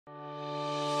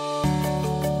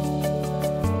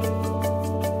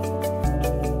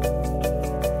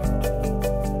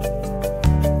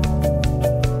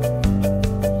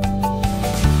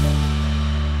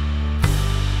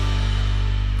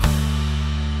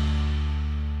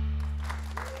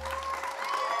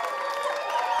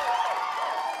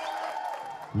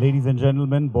Ladies and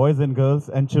gentlemen, boys and girls,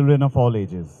 and children of all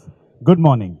ages. Good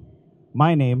morning.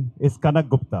 My name is Kanak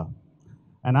Gupta,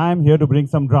 and I am here to bring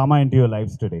some drama into your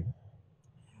lives today.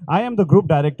 I am the group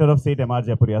director of Seth MR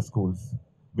Jaipuria schools.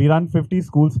 We run 50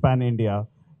 schools pan India,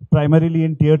 primarily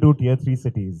in tier 2, tier 3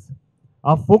 cities.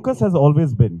 Our focus has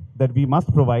always been that we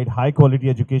must provide high quality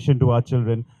education to our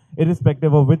children,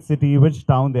 irrespective of which city, which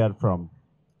town they are from.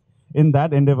 In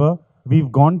that endeavor,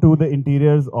 we've gone to the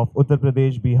interiors of Uttar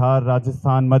Pradesh, Bihar,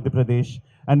 Rajasthan, Madhya Pradesh,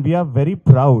 and we are very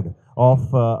proud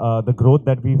of the growth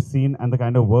that we've seen and the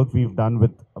kind of work we've done with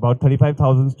about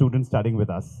 35,000 students studying with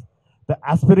us. The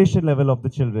aspiration level of the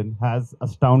children has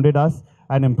astounded us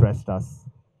and impressed us.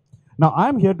 Now,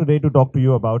 I'm here today to talk to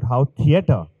you about how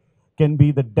theatre can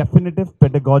be the definitive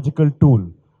pedagogical tool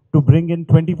to bring in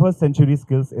 21st century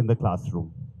skills in the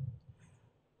classroom.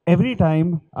 Every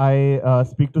time I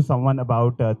speak to someone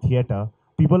about theatre,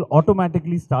 people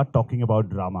automatically start talking about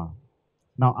drama.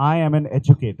 Now, I am an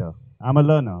educator, I'm a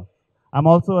learner, I'm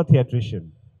also a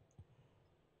theatrician.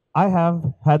 I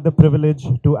have had the privilege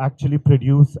to actually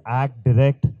produce, act,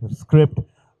 direct, script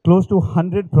close to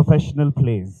 100 professional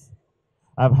plays.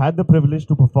 I've had the privilege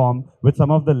to perform with some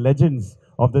of the legends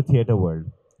of the theatre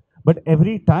world. But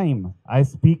every time I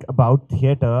speak about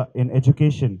theatre in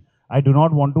education, I do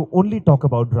not want to only talk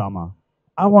about drama.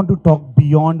 I want to talk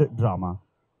beyond drama.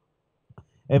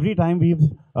 Every time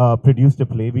we've produced a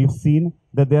play, we've seen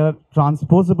that there are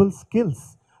transposable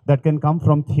skills that can come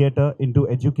from theatre into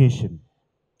education.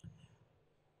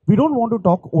 We don't want to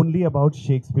talk only about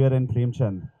Shakespeare and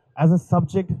Premchand. As a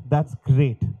subject, that's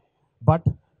great. But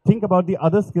think about the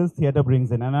other skills theatre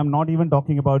brings in. And I'm not even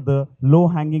talking about the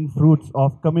low-hanging fruits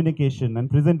of communication and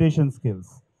presentation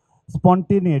skills,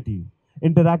 spontaneity,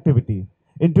 interactivity,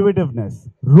 intuitiveness,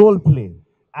 role play,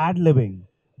 ad-libbing.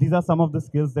 These are some of the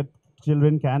skills that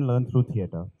children can learn through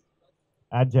theatre.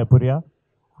 At Jaipuria,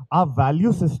 our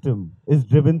value system is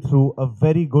driven through a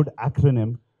very good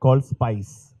acronym called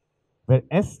SPICE, where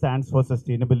S stands for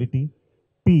sustainability,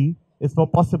 P is for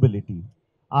possibility,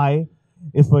 I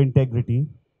is for integrity,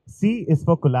 C is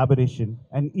for collaboration,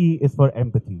 and E is for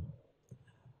empathy.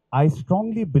 I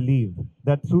strongly believe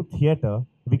that through theatre,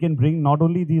 we can bring not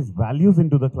only these values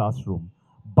into the classroom,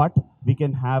 but we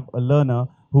can have a learner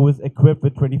who is equipped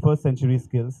with 21st century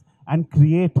skills and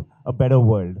create a better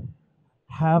world,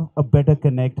 have a better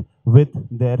connect with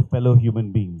their fellow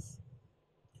human beings.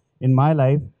 In my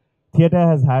life, theatre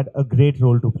has had a great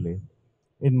role to play.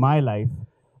 In my life,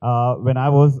 when I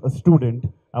was a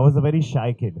student, I was a very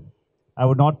shy kid. I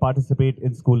would not participate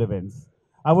in school events.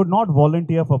 I would not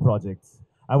volunteer for projects.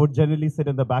 I would generally sit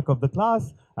in the back of the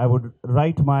class. I would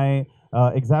write my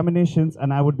examinations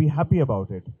and I would be happy about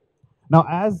it. Now,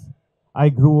 as I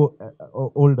grew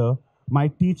older, my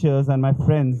teachers and my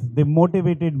friends, they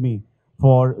motivated me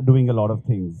for doing a lot of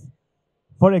things.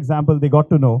 For example, they got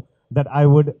to know that I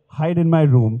would hide in my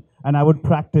room and I would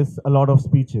practice a lot of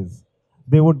speeches.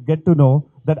 They would get to know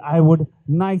that I would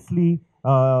nicely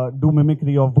do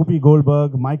mimicry of Whoopi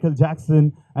Goldberg, Michael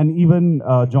Jackson, and even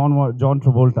John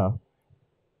Travolta.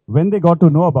 When they got to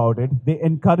know about it, they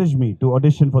encouraged me to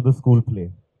audition for the school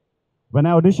play. When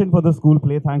I auditioned for the school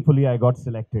play, thankfully I got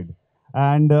selected.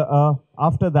 And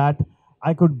after that,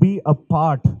 I could be a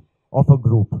part of a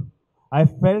group. I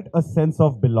felt a sense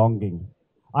of belonging.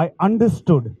 I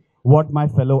understood what my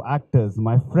fellow actors,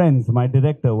 my friends, my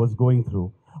director was going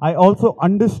through. I also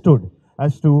understood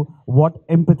as to what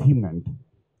empathy meant.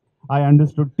 I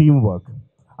understood teamwork.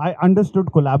 I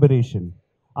understood collaboration.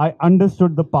 I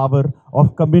understood the power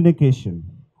of communication.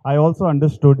 I also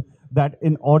understood that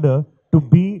in order to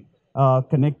be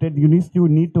connected, you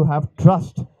need to have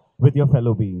trust with your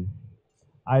fellow being.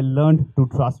 I learned to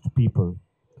trust people.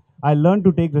 I learned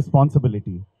to take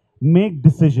responsibility, make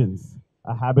decisions,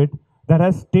 a habit that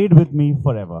has stayed with me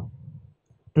forever.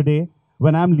 Today,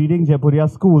 when I'm leading Jaipuria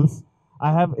schools,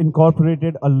 I have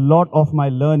incorporated a lot of my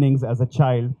learnings as a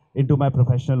child into my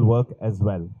professional work as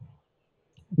well.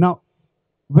 Now,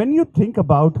 when you think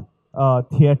about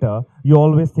theatre, you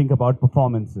always think about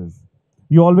performances.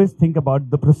 You always think about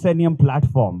the proscenium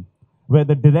platform where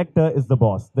the director is the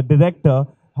boss. The director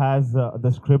has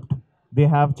the script. They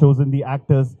have chosen the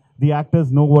actors. The actors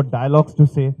know what dialogues to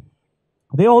say.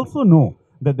 They also know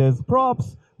that there's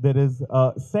props, there is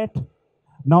a set.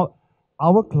 Now,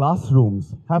 our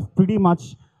classrooms have pretty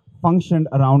much functioned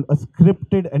around a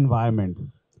scripted environment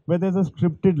where there's a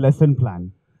scripted lesson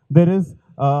plan. There's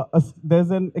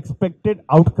an expected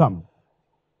outcome.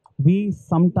 We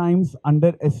sometimes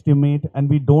underestimate and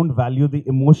we don't value the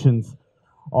emotions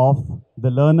of the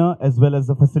learner as well as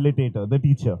the facilitator, the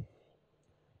teacher.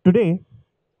 Today,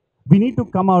 we need to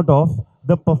come out of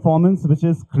the performance which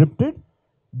is scripted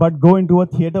but go into a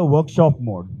theater workshop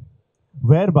mode,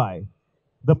 whereby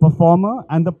the performer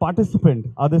and the participant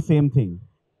are the same thing.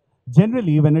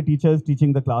 Generally, when a teacher is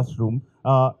teaching the classroom,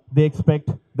 they expect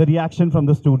the reaction from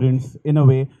the students in a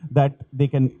way that they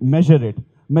can measure it.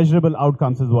 Measurable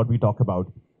outcomes is what we talk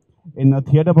about. In a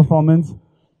theater performance,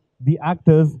 the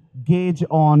actors gauge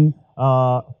on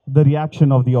the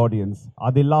reaction of the audience.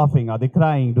 Are they laughing? Are they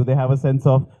crying? Do they have a sense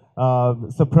of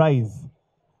surprise?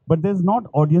 But there's not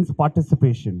audience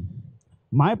participation.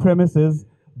 My premise is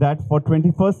that for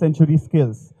 21st century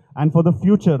skills and for the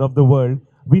future of the world,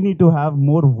 we need to have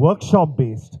more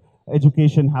workshop-based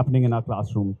education happening in our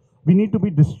classroom. We need to be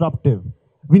disruptive.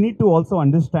 We need to also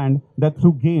understand that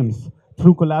through games,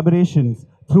 through collaborations,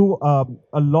 through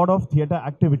a lot of theater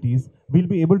activities, we'll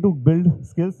be able to build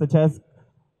skills such as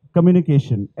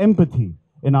communication, empathy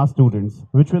in our students,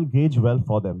 which will gauge well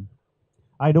for them.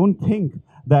 I don't think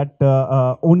that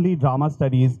only drama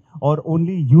studies or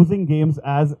only using games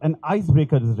as an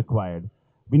icebreaker is required.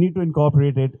 We need to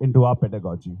incorporate it into our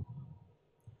pedagogy.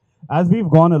 As we've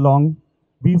gone along,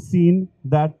 we've seen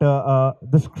that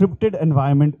the scripted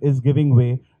environment is giving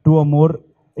way to a more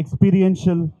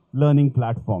experiential learning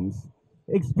platforms,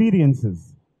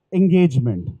 experiences,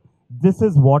 engagement. This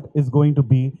is what is going to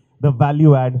be the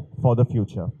value add for the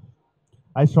future.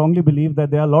 I strongly believe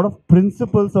that there are a lot of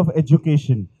principles of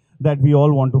education that we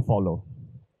all want to follow.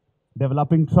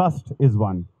 Developing trust is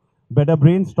one. Better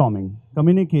brainstorming,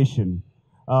 communication,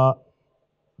 uh,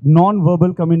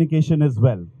 non-verbal communication as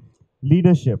well,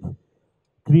 leadership,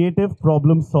 creative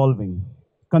problem solving,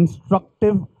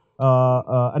 constructive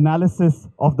analysis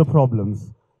of the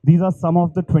problems. These are some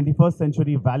of the 21st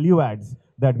century value adds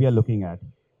that we are looking at.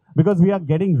 Because we are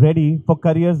getting ready for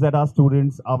careers that our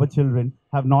students, our children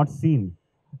have not seen.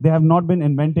 They have not been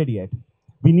invented yet.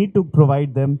 We need to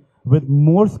provide them with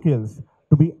more skills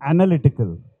to be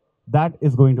analytical. That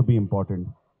is going to be important.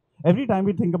 Every time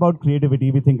we think about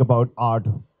creativity, we think about art,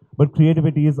 but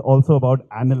creativity is also about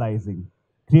analyzing.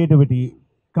 Creativity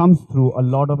comes through a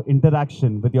lot of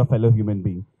interaction with your fellow human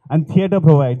being, and theater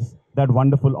provides that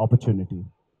wonderful opportunity.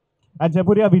 At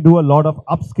Jaipuria, we do a lot of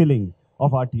upskilling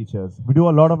of our teachers. We do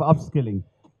a lot of upskilling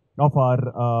of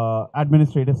our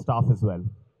administrative staff as well.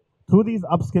 Through these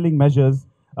upskilling measures,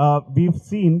 we've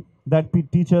seen that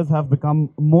teachers have become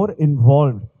more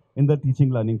involved in the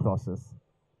teaching learning process.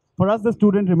 For us, the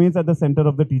student remains at the center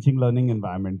of the teaching learning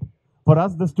environment. For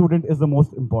us, the student is the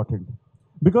most important.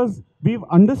 Because we've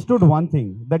understood one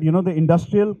thing, that the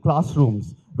industrial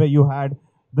classrooms where you had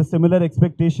the similar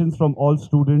expectations from all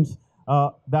students,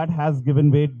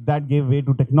 that gave way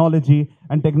to technology,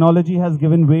 and technology has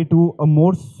given way to a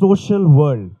more social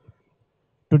world.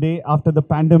 Today, after the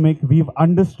pandemic, we've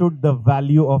understood the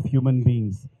value of human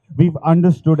beings. We've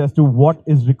understood as to what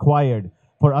is required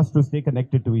for us to stay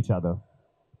connected to each other.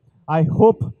 I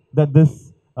hope that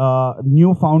this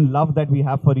newfound love that we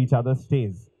have for each other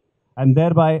stays. And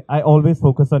thereby, I always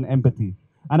focus on empathy.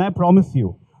 And I promise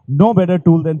you, no better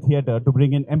tool than theater to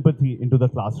bring in empathy into the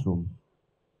classroom.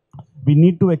 We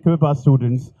need to equip our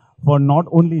students for not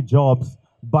only jobs,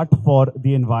 but for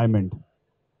the environment.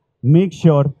 Make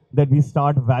sure that we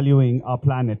start valuing our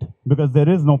planet, because there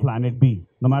is no planet B,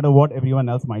 no matter what everyone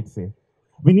else might say.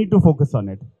 We need to focus on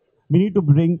it. We need to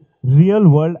bring real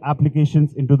world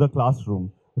applications into the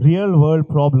classroom. Real world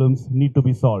problems need to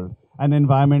be solved, and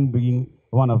environment being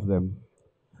one of them.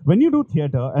 When you do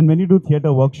theater and when you do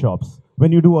theater workshops,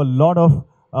 when you do a lot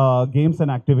of games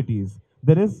and activities,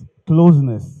 there is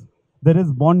closeness, there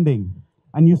is bonding,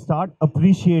 and you start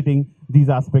appreciating these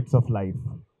aspects of life.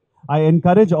 I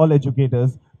encourage all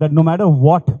educators that no matter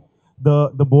what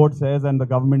the board says and the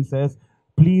government says,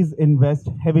 please invest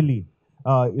heavily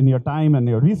in your time and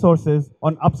your resources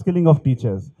on upskilling of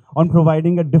teachers, on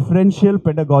providing a differential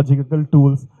pedagogical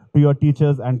tools to your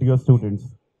teachers and to your students.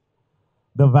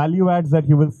 The value adds that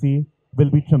you will see will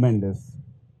be tremendous.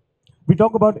 We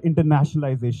talk about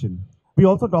internationalization. We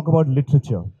also talk about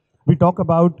literature. We talk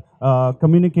about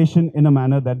communication in a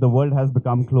manner that the world has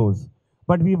become close.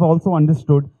 But we've also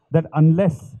understood that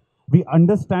unless we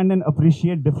understand and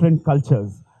appreciate different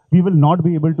cultures, we will not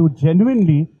be able to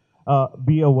genuinely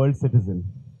be a world citizen.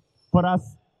 For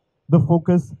us, the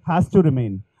focus has to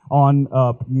remain on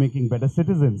making better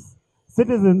citizens.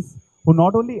 Citizens who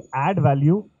not only add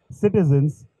value,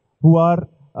 citizens who are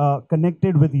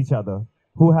connected with each other,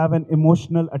 who have an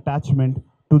emotional attachment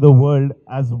to the world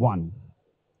as one.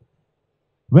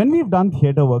 When we've done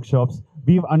theater workshops,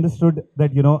 we've understood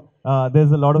that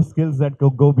there's a lot of skills that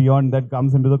go beyond that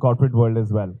comes into the corporate world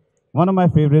as well. One of my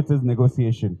favorites is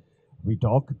negotiation. We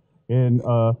talk in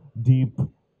a deep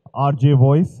RJ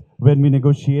voice, when we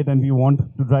negotiate and we want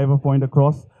to drive a point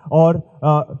across, or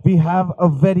we have a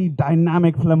very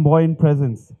dynamic, flamboyant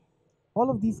presence.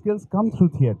 All of these skills come through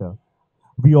theater.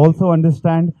 We also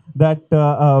understand that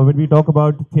when we talk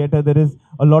about theater, there is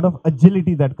a lot of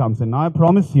agility that comes in. Now, I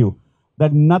promise you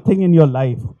that nothing in your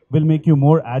life will make you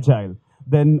more agile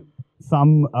than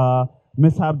some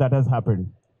mishap that has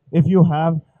happened. If you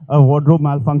have a wardrobe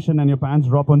malfunction and your pants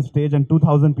drop on stage and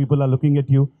 2,000 people are looking at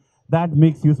you, that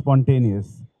makes you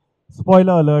spontaneous.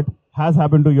 Spoiler alert, has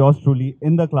happened to yours truly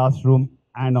in the classroom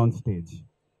and on stage.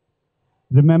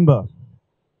 Remember,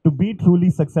 to be truly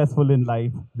successful in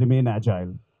life, remain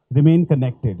agile, remain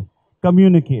connected,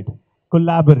 communicate,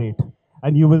 collaborate,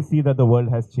 and you will see that the world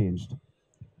has changed.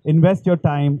 Invest your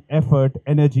time, effort,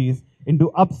 energies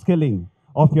into upskilling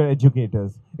of your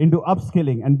educators, into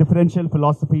upskilling and differential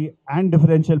philosophy and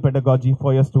differential pedagogy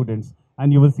for your students,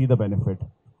 and you will see the benefit.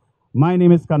 My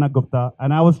name is Kanak Gupta,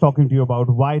 and I was talking to you about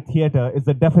why theater is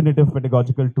a definitive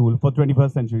pedagogical tool for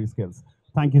 21st century skills.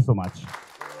 Thank you so much.